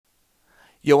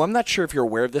Yo, I'm not sure if you're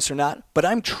aware of this or not, but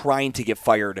I'm trying to get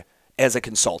fired as a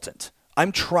consultant.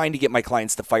 I'm trying to get my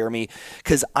clients to fire me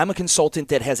because I'm a consultant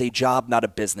that has a job, not a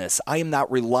business. I am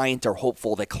not reliant or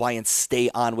hopeful that clients stay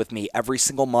on with me every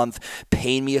single month,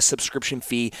 paying me a subscription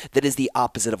fee. That is the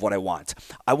opposite of what I want.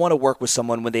 I want to work with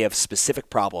someone when they have specific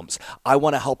problems. I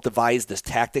want to help devise the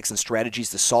tactics and strategies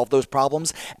to solve those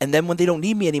problems. And then when they don't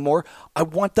need me anymore, I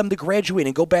want them to graduate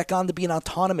and go back on to being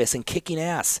autonomous and kicking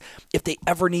ass. If they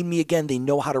ever need me again, they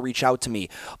know how to reach out to me.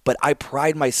 But I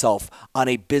pride myself on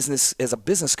a business as a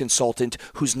business consultant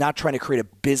who's not trying to create a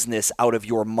business out of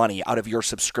your money, out of your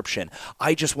subscription.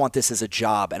 I just want this as a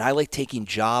job, and I like taking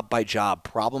job by job,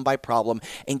 problem by problem,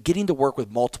 and getting to work with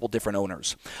multiple different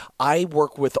owners. I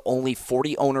work with only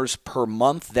 40 owners per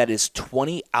month. That is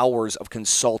 20 hours of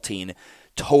consulting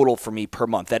total for me per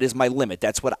month. That is my limit.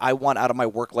 That's what I want out of my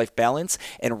work-life balance.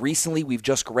 And recently, we've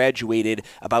just graduated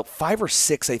about 5 or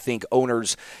 6, I think,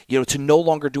 owners, to no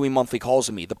longer doing monthly calls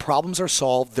with me. The problems are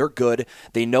solved. They're good.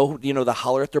 They know, to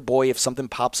holler at their boy if something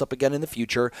pops up again in the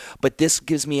future. But this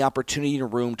gives me opportunity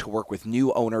and room to work with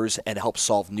new owners and help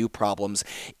solve new problems.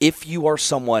 If you are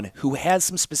someone who has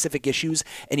some specific issues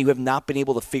and you have not been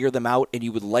able to figure them out and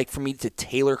you would like for me to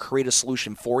create a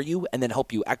solution for you and then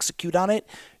help you execute on it,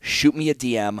 shoot me a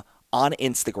DM on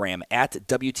Instagram at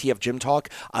WTF Gym Talk.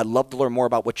 I'd love to learn more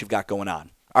about what you've got going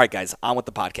on. All right, guys, on with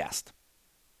the podcast.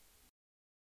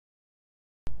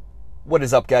 What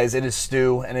is up, guys? It is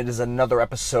Stu, and it is another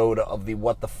episode of the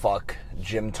What the Fuck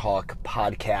Gym Talk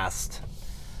podcast.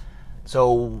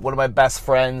 So one of my best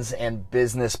friends and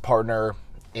business partner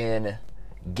in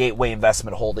Gateway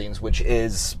Investment Holdings, which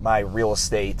is my real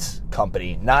estate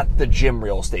company, not the gym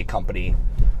real estate company,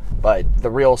 but the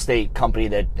real estate company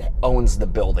that owns the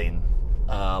building.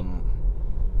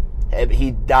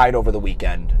 He died over the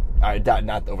weekend.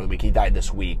 Not over the week. He died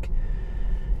this week.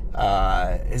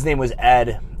 His name was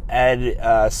Ed.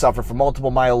 Ed suffered from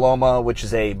multiple myeloma, which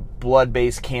is a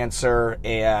blood-based cancer,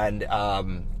 and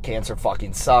cancer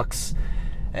fucking sucks.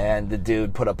 And the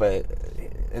dude put up an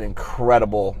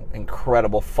incredible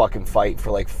fucking fight for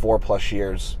like 4+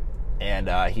 years,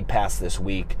 and he passed this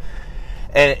week.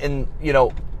 And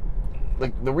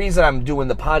the reason I'm doing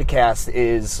the podcast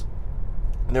is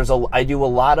I do a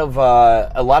lot of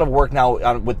work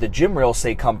now with the gym real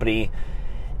estate company,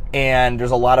 and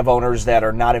there's a lot of owners that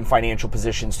are not in financial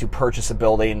positions to purchase a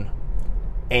building,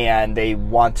 and they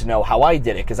want to know how I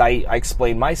did it, because I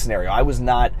explained my scenario. I was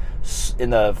not in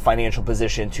the financial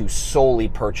position to solely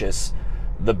purchase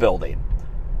the building,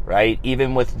 right?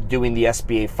 Even with doing the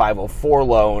SBA 504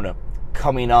 loan,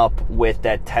 coming up with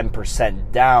that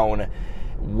 10% down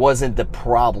wasn't the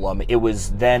problem. It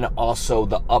was then also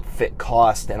the upfit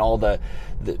cost and all the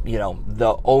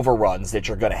overruns that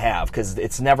you're going to have, because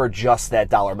it's never just that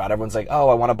dollar amount. Everyone's like, oh,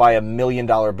 I want to buy $1 million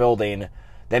building.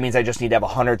 That means I just need to have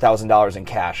 $100,000 in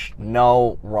cash.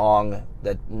 No, wrong.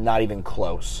 That not even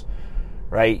close,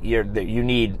 right? You're going to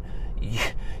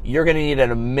need at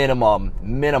a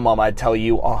minimum, I'd tell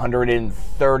you, $130,000,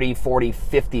 $40,000,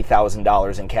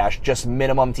 $50,000 in cash, just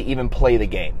minimum to even play the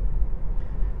game.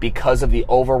 Because of the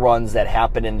overruns that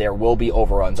happen, and there will be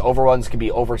overruns. Overruns can be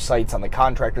oversights on the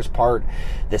contractor's part.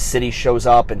 The city shows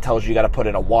up and tells you got to put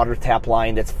in a water tap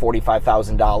line that's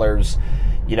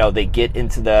 $45,000. They get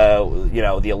into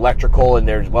the electrical, and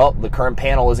the current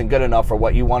panel isn't good enough for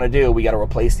what you want to do. We got to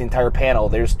replace the entire panel.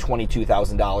 There's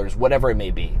 $22,000, whatever it may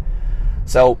be.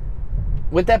 So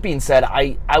with that being said,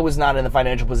 I was not in the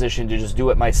financial position to just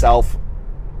do it myself.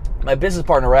 My business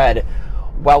partner, Ed,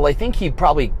 while I think he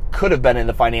probably could have been in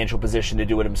the financial position to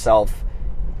do it himself,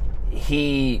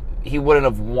 he wouldn't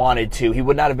have wanted to. He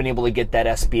would not have been able to get that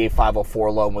SBA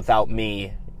 504 loan without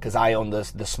me, because I own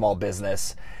the small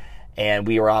business, and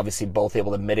we were obviously both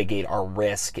able to mitigate our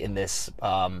risk in this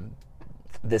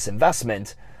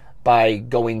investment by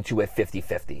going to a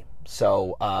 50-50.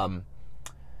 So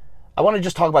I want to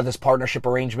just talk about this partnership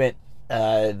arrangement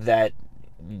that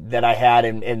I had,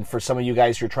 and for some of you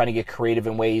guys who are trying to get creative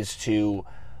in ways to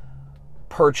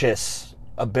purchase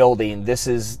a building, this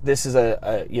is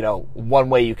a one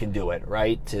way you can do it,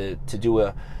 right? To do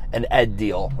an Ed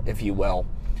deal, if you will.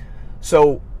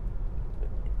 So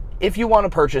if you want to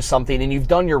purchase something and you've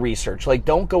done your research, like,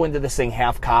 don't go into this thing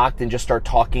half-cocked and just start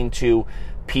talking to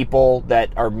people that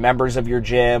are members of your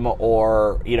gym,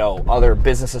 or other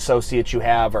business associates you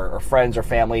have, or friends or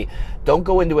family. Don't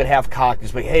go into it half-cocked.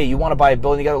 Just like, hey, you want to buy a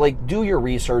building? You got to do your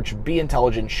research, be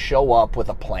intelligent, show up with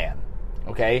a plan.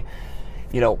 Okay,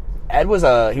 Ed was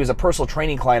a personal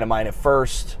training client of mine at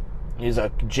first. He's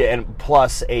and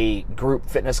plus a group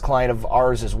fitness client of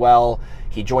ours as well.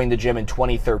 He joined the gym in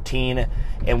 2013,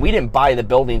 and we didn't buy the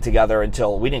building together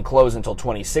we didn't close until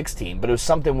 2016. But it was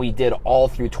something we did all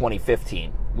through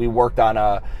 2015. We worked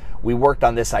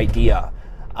on this idea.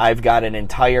 I've got an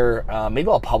entire, maybe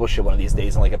I'll publish it one of these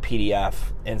days in like a PDF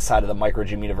inside of the Micro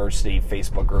Gym University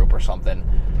Facebook group or something.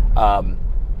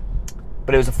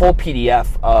 But it was a full PDF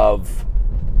of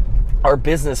our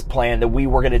business plan that we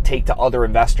were going to take to other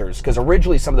investors, because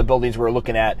originally some of the buildings we were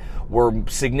looking at were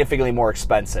significantly more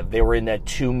expensive. They were in that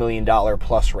 $2 million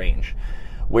plus range,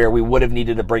 where we would have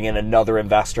needed to bring in another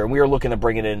investor, and we were looking to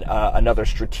bring in another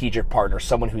strategic partner,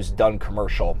 someone who's done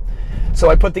commercial.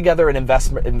 So I put together an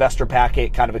investor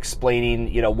packet, kind of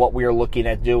explaining, what we were looking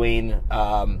at doing,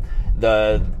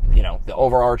 the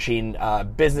overarching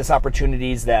business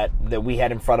opportunities that we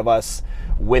had in front of us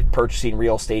with purchasing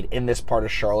real estate in this part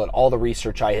of Charlotte, all the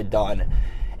research I had done.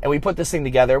 And we put this thing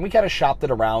together and we kind of shopped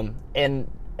it around. And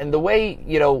the way,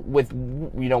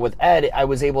 with Ed, I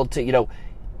was able to,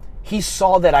 he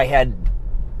saw that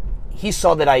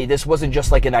this wasn't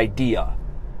just like an idea.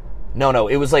 No,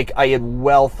 it was like I had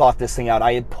well thought this thing out.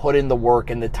 I had put in the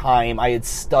work and the time. I had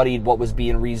studied what was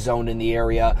being rezoned in the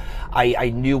area.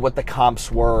 I knew what the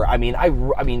comps were.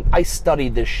 I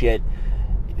studied this shit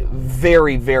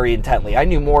very, very intently. I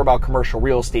knew more about commercial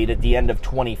real estate at the end of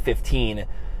 2015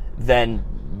 than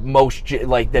most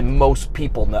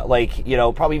people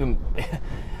know. Probably even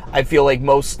I feel like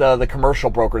most the commercial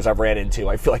brokers I've ran into,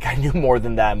 I feel like I knew more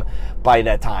than them by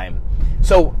that time.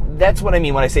 So that's what I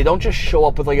mean when I say don't just show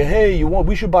up with like, hey,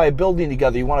 we should buy a building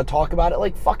together. You want to talk about it?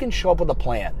 Like, fucking show up with a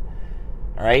plan.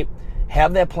 All right?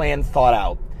 Have that plan thought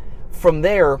out. From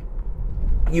there,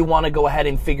 you want to go ahead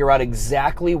and figure out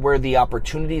exactly where the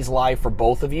opportunities lie for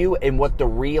both of you and what the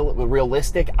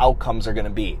realistic outcomes are going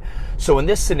to be. So in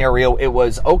this scenario, it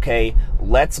was, okay,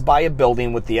 let's buy a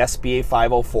building with the SBA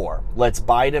 504. Let's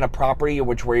buy it in a property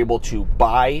which we're able to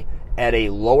buy at a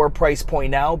lower price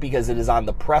point now, because it is on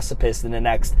the precipice in the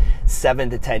next 7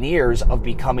 to 10 years of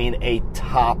becoming a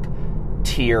top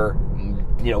tier,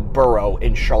 borough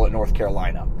in Charlotte, North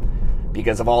Carolina,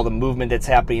 because of all the movement that's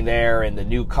happening there and the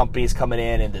new companies coming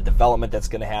in and the development that's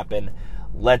going to happen.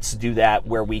 Let's do that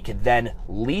where we can then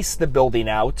lease the building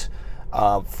out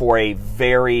for a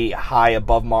very high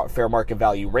above fair market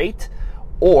value rate,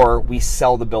 or we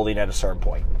sell the building at a certain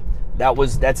point.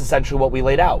 That's essentially what we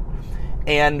laid out.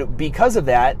 And because of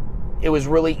that, it was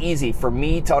really easy for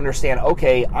me to understand,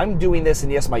 okay, I'm doing this,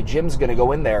 and yes, my gym's going to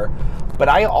go in there, but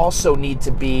I also need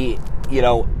to be,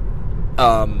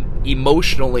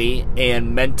 emotionally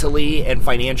and mentally and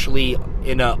financially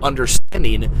in a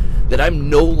understanding that I'm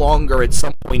no longer at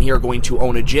some point here going to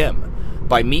own a gym.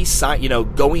 By me,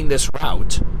 going this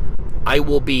route, I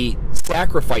will be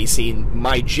sacrificing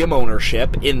my gym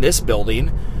ownership in this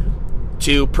building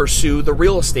to pursue the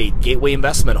real estate Gateway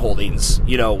Investment Holdings,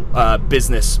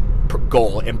 business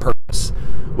goal and purpose,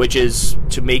 which is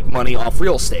to make money off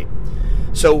real estate.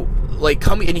 So,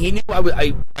 and he knew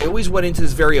I always went into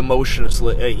this very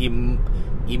emotionlessly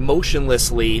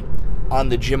on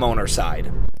the gym owner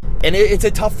side. And it's a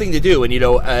tough thing to do. And,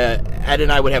 Ed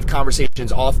and I would have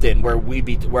conversations often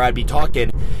where I'd be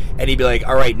talking, and he'd be like,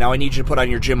 all right, now I need you to put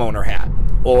on your gym owner hat.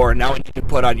 Or now I need you to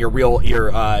put on your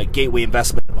Gateway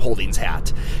Investment Holdings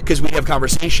hat. Because we'd have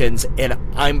conversations, and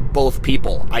I'm both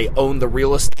people. I own the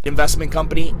real estate investment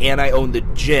company, and I own the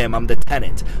gym. I'm the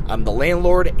tenant. I'm the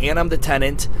landlord, and I'm the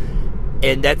tenant.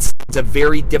 And it's a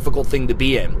very difficult thing to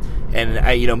be in. And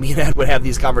me and Ed would have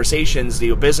these conversations,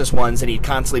 business ones, and he'd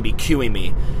constantly be cueing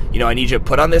me. I need you to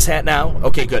put on this hat now.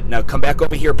 Okay, good. Now come back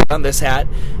over here, put on this hat.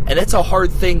 And that's a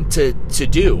hard thing to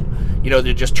do.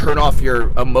 To just turn off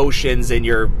your emotions and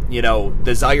your,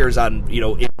 desires on,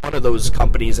 in one of those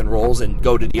companies and roles and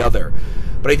go to the other.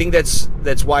 But I think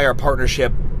that's why our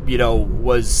partnership,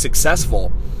 was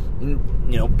successful.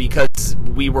 Because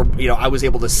we were, I was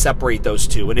able to separate those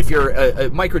two. And if you're a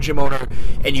micro gym owner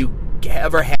and you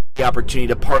ever had the opportunity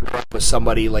to partner up with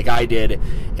somebody like I did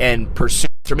and pursue,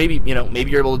 or maybe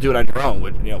you're able to do it on your own,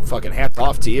 with, fucking hats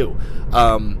off to you.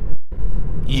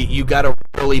 You got to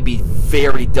really be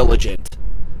very diligent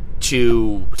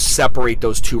to separate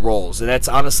those two roles. And that's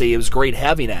honestly, it was great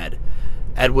having Ed.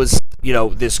 Ed was,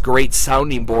 this great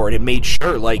sounding board and made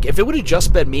sure, if it would have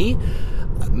just been me,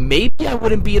 maybe I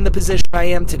wouldn't be in the position I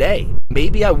am today.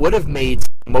 Maybe I would have made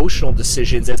emotional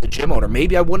decisions as a gym owner.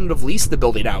 Maybe I wouldn't have leased the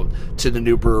building out to the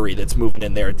new brewery that's moving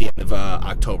in there at the end of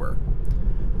October.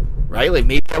 Right?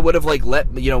 Maybe I would have I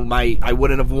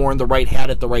wouldn't have worn the right hat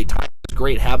at the right time. It's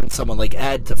great having someone like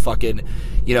Ed to fucking,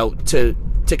 to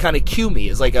kind of cue me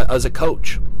as a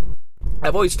coach.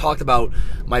 I've always talked about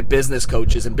my business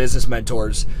coaches and business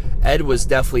mentors. Ed was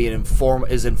definitely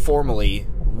informally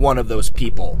one of those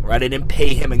people, right? I didn't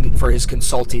pay him for his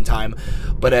consulting time,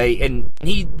 but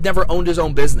he never owned his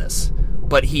own business,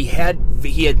 but he had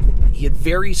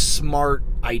very smart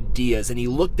ideas, and he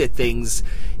looked at things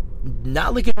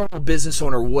not like a normal business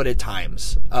owner would at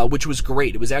times, which was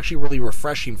great. It was actually really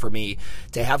refreshing for me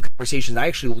to have conversations. I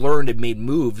actually learned and made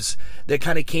moves that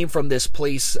kind of came from this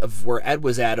place of where Ed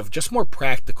was at, of just more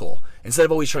practical, instead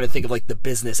of always trying to think of like the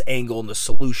business angle and the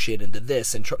solution and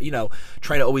this, and trying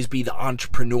to always be the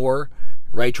entrepreneur,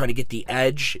 right? Trying to get the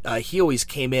edge. He always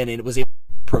came in and was able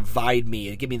to provide me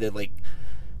and give me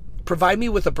provide me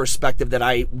with a perspective that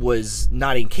I was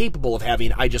not incapable of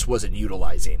having, I just wasn't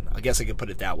utilizing. I guess I could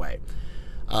put it that way.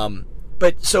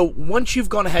 But so once you've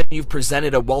gone ahead and you've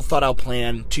presented a well thought out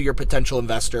plan to your potential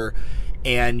investor,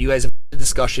 and you guys have had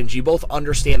discussions, you both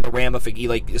understand the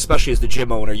ramifications, especially as the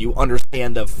gym owner, you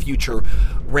understand the future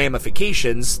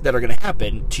ramifications that are going to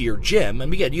happen to your gym.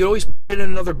 And again, you always put it in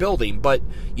another building, but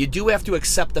you do have to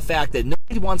accept the fact that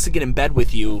nobody wants to get in bed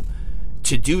with you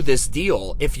to do this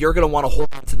deal if you're going to want to hold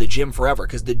on to the gym forever,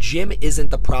 because the gym isn't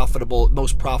the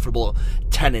most profitable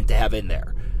tenant to have in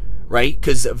there, right?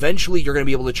 Because eventually you're going to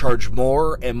be able to charge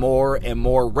more and more and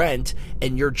more rent,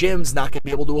 and your gym's not going to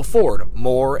be able to afford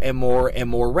more and more and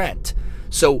more rent.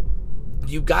 So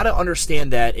you got to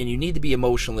understand that, and you need to be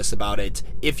emotionless about it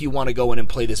if you want to go in and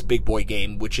play this big boy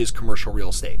game, which is commercial real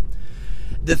estate.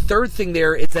 The third thing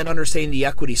there is then understanding the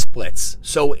equity splits.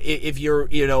 So if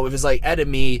if it's like Ed and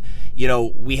me,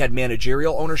 we had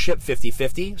managerial ownership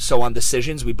 50-50. So on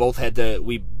decisions, we both had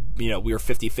we were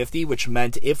 50-50, which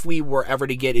meant if we were ever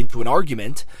to get into an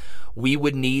argument, we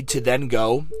would need to then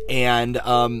go and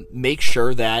make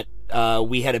sure that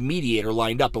we had a mediator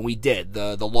lined up, and we did.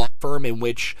 The law firm in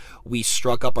which we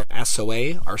struck up our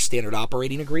SOA, our standard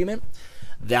operating agreement,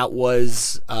 that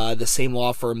was the same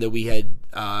law firm that we had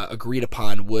agreed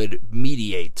upon would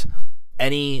mediate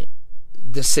any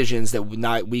decisions that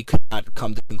we could not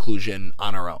come to conclusion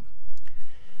on our own.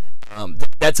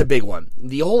 That's a big one.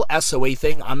 The whole SOA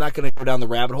thing, I'm not going to go down the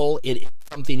rabbit hole. It is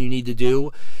something you need to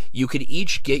do. You could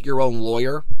each get your own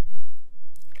lawyer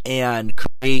and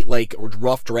create like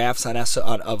rough drafts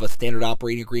of a standard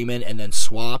operating agreement, and then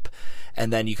swap,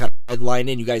 and then you kind of headline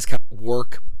in. You guys kind of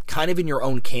work kind of in your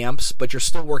own camps, but you're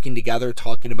still working together,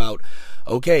 talking about,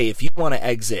 okay, if you want to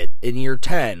exit in year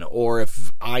 10, or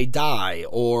if I die,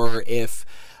 or if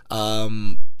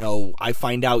I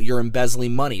find out you're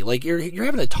embezzling money. Like you're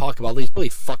having to talk about these really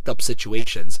fucked up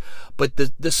situations. But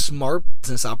the smart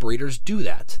business operators do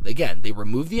that. Again, they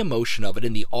remove the emotion of it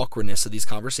and the awkwardness of these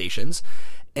conversations,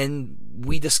 and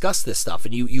we discuss this stuff,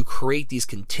 and you create these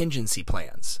contingency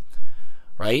plans,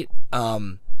 right?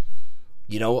 In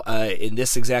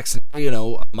this exact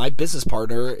scenario, my business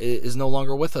partner is no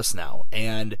longer with us now,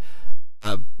 and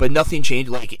but nothing changed.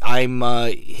 Like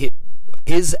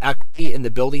his equity in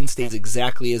the building stays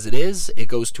exactly as it is. It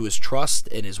goes to his trust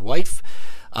and his wife.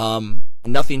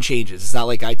 Nothing changes. It's not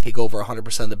like I take over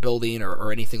 100% of the building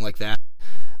or anything like that.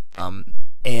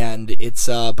 And it's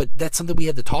but that's something we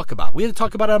had to talk about. We had to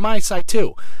talk about it on my side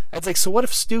too. It's like, so what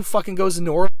if Stu fucking goes to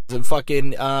New Orleans and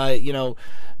fucking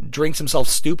drinks himself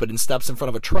stupid and steps in front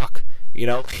of a truck?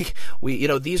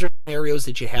 These are scenarios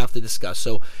that you have to discuss.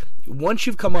 So once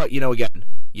you've come out, again,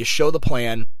 you show the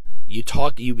plan, you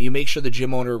talk, you make sure the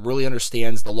gym owner really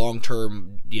understands the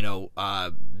long-term,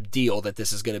 deal that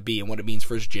this is going to be and what it means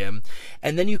for his gym.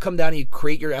 And then you come down and you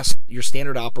create your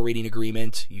standard operating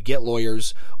agreement. You get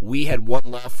lawyers. We had one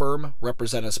law firm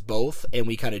represent us both, and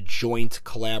we kind of joint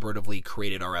collaboratively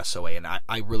created our SOA. And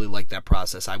I really like that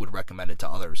process. I would recommend it to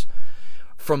others.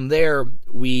 From there,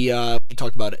 we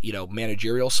talked about,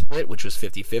 managerial split, which was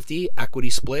 50-50, equity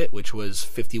split, which was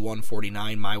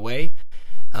 51-49 my way.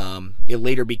 It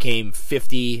later became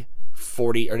 50-40,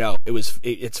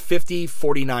 it's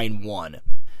 50-49-1.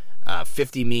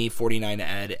 50 me, 49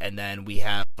 Ed, and then we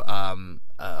have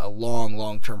a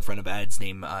long-term friend of Ed's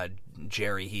named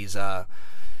Jerry. He's a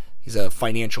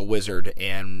financial wizard,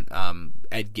 and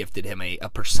Ed gifted him a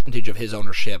percentage of his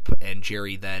ownership, and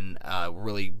Jerry then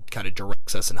really kind of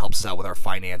directs us and helps us out with our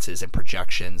finances and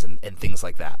projections and things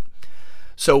like that.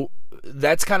 So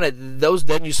that's kind of those.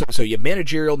 Then so you have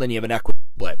managerial, then you have an equity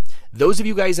split. Those of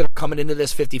you guys that are coming into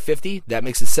this 50-50, that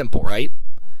makes it simple, right?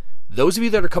 Those of you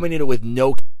that are coming into it with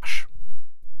no cash,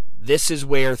 this is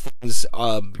where things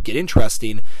get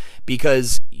interesting,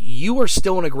 because you are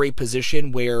still in a great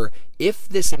position where if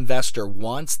this investor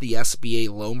wants the SBA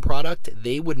loan product,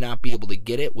 they would not be able to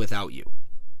get it without you.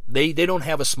 They don't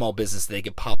have a small business that they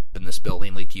can pop up in this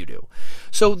building like you do.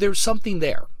 So there's something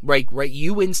there, right?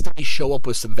 You instantly show up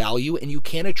with some value, and you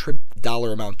can't attribute a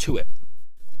dollar amount to it.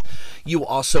 You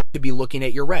also could be looking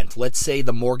at your rent. Let's say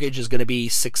the mortgage is going to be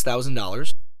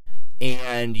 $6,000,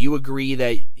 and you agree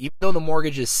that even though the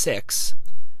mortgage is $6,000,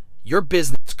 your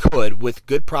business could, with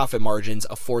good profit margins,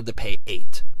 afford to pay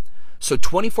 $8,000. So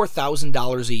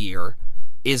 $24,000 a year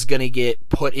is going to get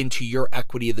put into your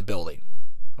equity of the building.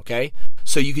 Okay?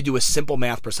 So you could do a simple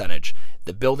math percentage.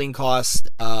 The building costs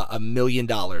 $1 million,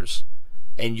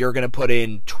 and you're going to put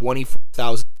in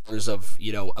 $24,000 of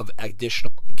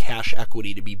additional cash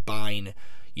equity to be buying,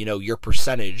 your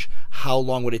percentage. How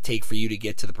long would it take for you to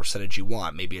get to the percentage you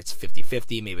want? Maybe it's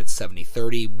 50-50, maybe it's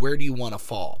 70-30. Where do you want to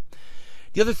fall?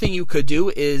 The other thing you could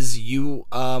do is if you're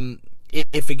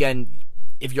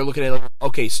looking at,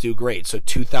 okay, Stu, great. So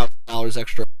 $2,000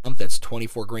 extra a month, that's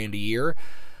 $24,000 a year.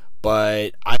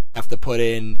 But I have to put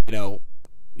in,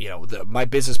 my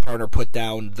business partner put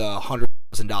down the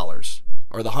 $100,000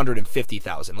 or the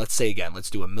 $150,000. Let's say again, let's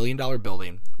do $1 million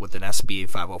building with an SBA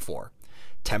 504.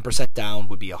 10% down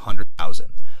would be $100,000.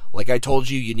 Like I told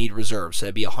you, you need reserves. So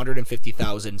that'd be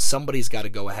 $150,000. Somebody's got to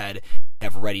go ahead and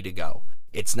have ready to go.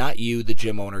 It's not you, the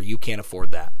gym owner. You can't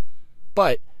afford that.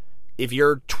 But if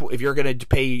you're going to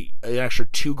pay an extra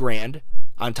 $2,000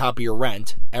 on top of your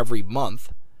rent every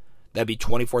month, that'd be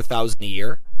 $24,000 a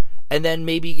year. And then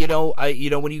maybe,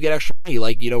 when you get extra money,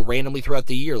 like, randomly throughout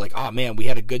the year, like, oh man, we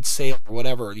had a good sale or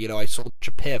whatever, I sold a bunch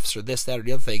of PIFs or this, that, or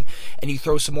the other thing, and you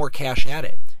throw some more cash at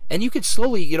it. And you could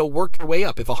slowly, work your way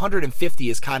up. If 150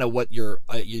 is kind of what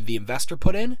the investor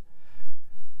put in,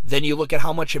 then you look at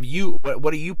how much of you,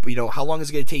 what do you, how long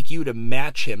is it going to take you to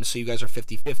match him so you guys are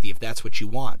 50-50 if that's what you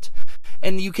want.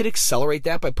 And you could accelerate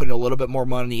that by putting a little bit more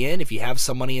money in if you have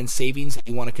some money in savings that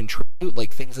you want to contribute,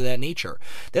 like things of that nature.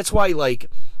 That's why, I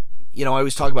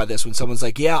always talk about this when someone's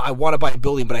like, yeah, I want to buy a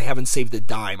building, but I haven't saved a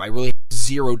dime. I really have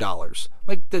 $0.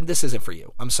 Like, then this isn't for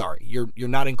you. I'm sorry. You're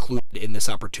not included in this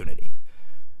opportunity.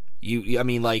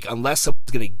 Unless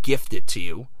someone's going to gift it to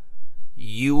you,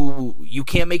 you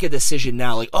can't make a decision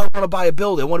now like, oh, I want to buy a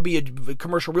building, I want to be a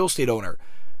commercial real estate owner,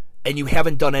 and you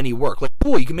haven't done any work. Like,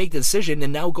 cool, you can make the decision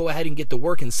and now go ahead and get to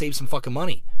work and save some fucking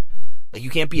money. Like,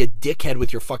 you can't be a dickhead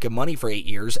with your fucking money for 8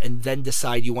 years and then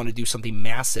decide you want to do something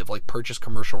massive like purchase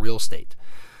commercial real estate.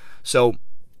 So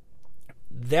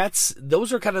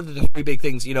those are kind of the three big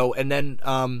things, and then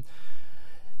I'll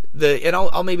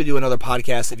maybe do another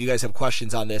podcast if you guys have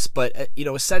questions on this, but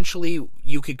essentially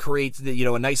you could create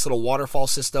a nice little waterfall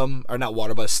system, or not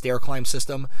water, but a stair climb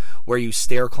system where you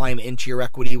stair climb into your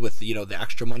equity with the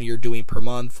extra money you're doing per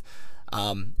month,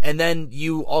 and then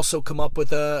you also come up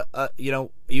with a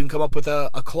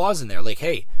clause in there like,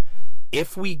 hey,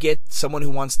 if we get someone who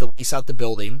wants to lease out the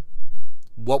building,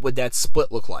 what would that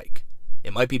split look like?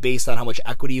 It might be based on how much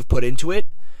equity you've put into it.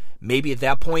 Maybe at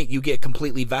that point you get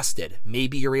completely vested.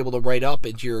 Maybe you're able to write up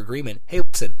into your agreement, hey,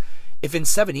 listen, if in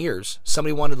 7 years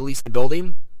somebody wanted to lease the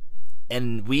building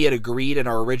and we had agreed in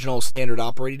our original standard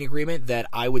operating agreement that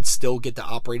I would still get to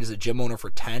operate as a gym owner for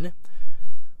 10,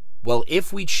 well,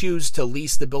 if we choose to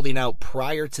lease the building out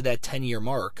prior to that 10-year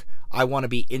mark, I want to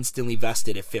be instantly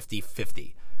vested at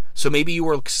 50-50. So maybe you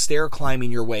were stair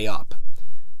climbing your way up,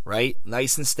 right?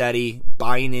 Nice and steady,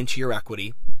 buying into your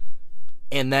equity.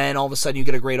 And then all of a sudden you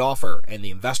get a great offer and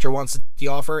the investor wants to take the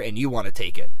offer and you want to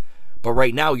take it. But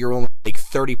right now you're only like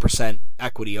 30%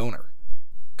 equity owner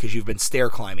because you've been stair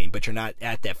climbing, but you're not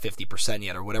at that 50%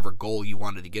 yet or whatever goal you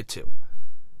wanted to get to.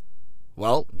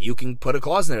 Well, you can put a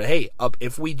clause in there. Hey,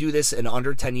 if we do this in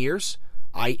under 10 years,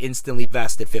 I instantly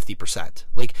vest at 50%.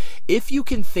 Like, if you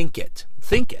can think it,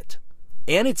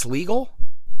 and it's legal,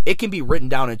 it can be written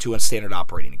down into a standard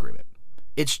operating agreement.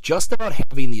 It's just about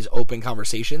having these open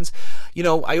conversations.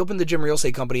 I opened the Gym Real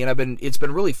Estate Company, and it's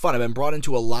been really fun. I've been brought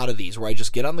into a lot of these where I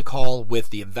just get on the call with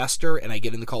the investor and I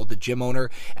get in the call with the gym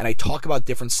owner and I talk about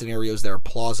different scenarios that are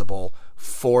plausible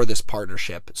for this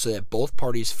partnership so that both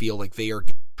parties feel like they are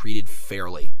treated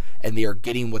fairly and they are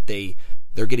getting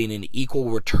they're getting an equal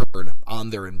return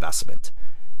on their investment.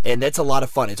 And that's a lot of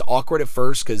fun. It's awkward at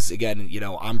first because, again,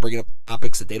 I'm bringing up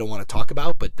topics that they don't want to talk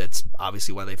about, but that's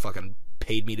obviously why they fucking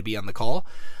paid me to be on the call.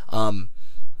 And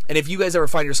if you guys ever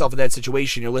find yourself in that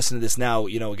situation, you're listening to this now,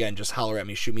 again, just holler at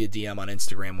me, shoot me a DM on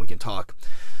Instagram, we can talk.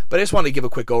 But I just wanted to give a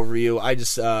quick overview.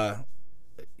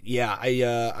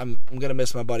 I'm gonna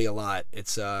miss my buddy a lot.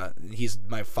 He's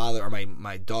my father, or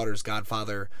my daughter's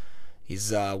godfather,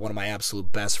 He's one of my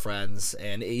absolute best friends,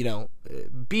 and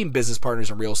being business partners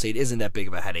in real estate isn't that big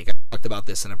of a headache. I talked about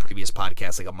this in a previous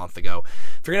podcast like a month ago.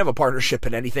 If you're gonna have a partnership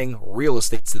in anything, real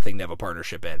estate's the thing to have a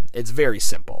partnership in. It's very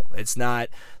simple. There's not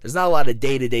a lot of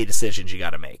day-to-day decisions you got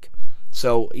to make.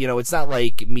 So it's not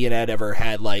like me and Ed ever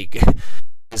had like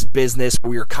this business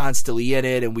where we were constantly in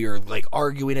it and we were like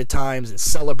arguing at times and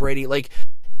celebrating. Like,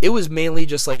 it was mainly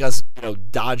just like us,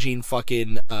 dodging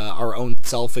fucking our own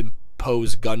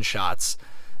self-imposed gunshots,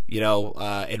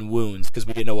 and wounds, because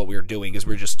we didn't know what we were doing, because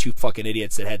we were just two fucking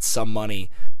idiots that had some money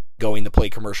going to play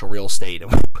commercial real estate,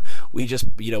 and we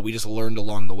just learned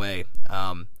along the way.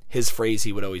 His phrase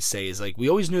he would always say is like, we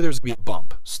always knew there was gonna be a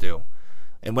bump, Stu.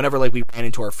 And whenever like we ran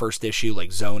into our first issue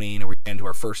like zoning, or we ran into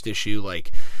our first issue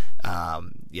like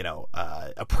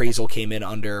appraisal came in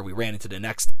under, we ran into the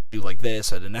next issue like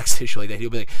this or the next issue like that,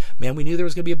 he'll be like, man, we knew there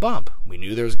was gonna be a bump. We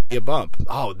knew there was gonna be a bump.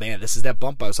 Oh man, this is that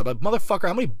bump I was like, motherfucker,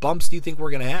 how many bumps do you think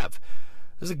we're gonna have?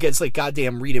 It's like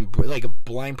goddamn reading, like a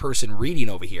blind person reading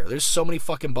over here. There's so many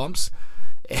fucking bumps.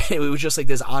 And it was just like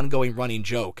this ongoing running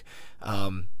joke.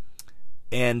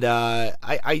 And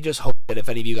I just hope that if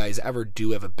any of you guys ever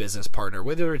do have a business partner,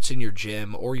 whether it's in your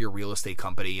gym or your real estate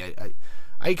company,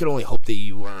 I can only hope that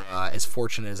you are as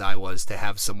fortunate as I was to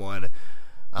have someone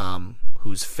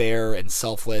who's fair and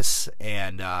selfless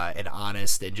and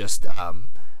honest, and just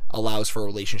allows for a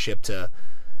relationship to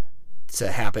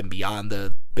happen beyond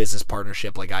the business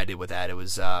partnership like I did with Ed. It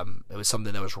was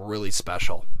something that was really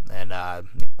special, and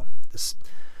this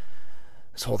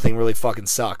whole thing really fucking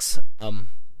sucks.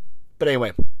 But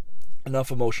anyway, enough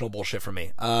emotional bullshit for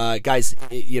me. Guys,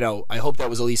 I hope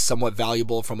that was at least somewhat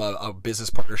valuable from a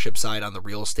business partnership side on the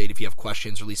real estate. If you have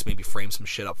questions, or at least maybe frame some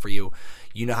shit up for you,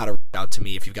 you know how to reach out to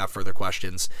me if you've got further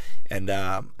questions. And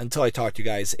until I talk to you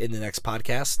guys in the next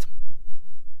podcast,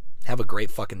 have a great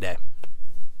fucking day.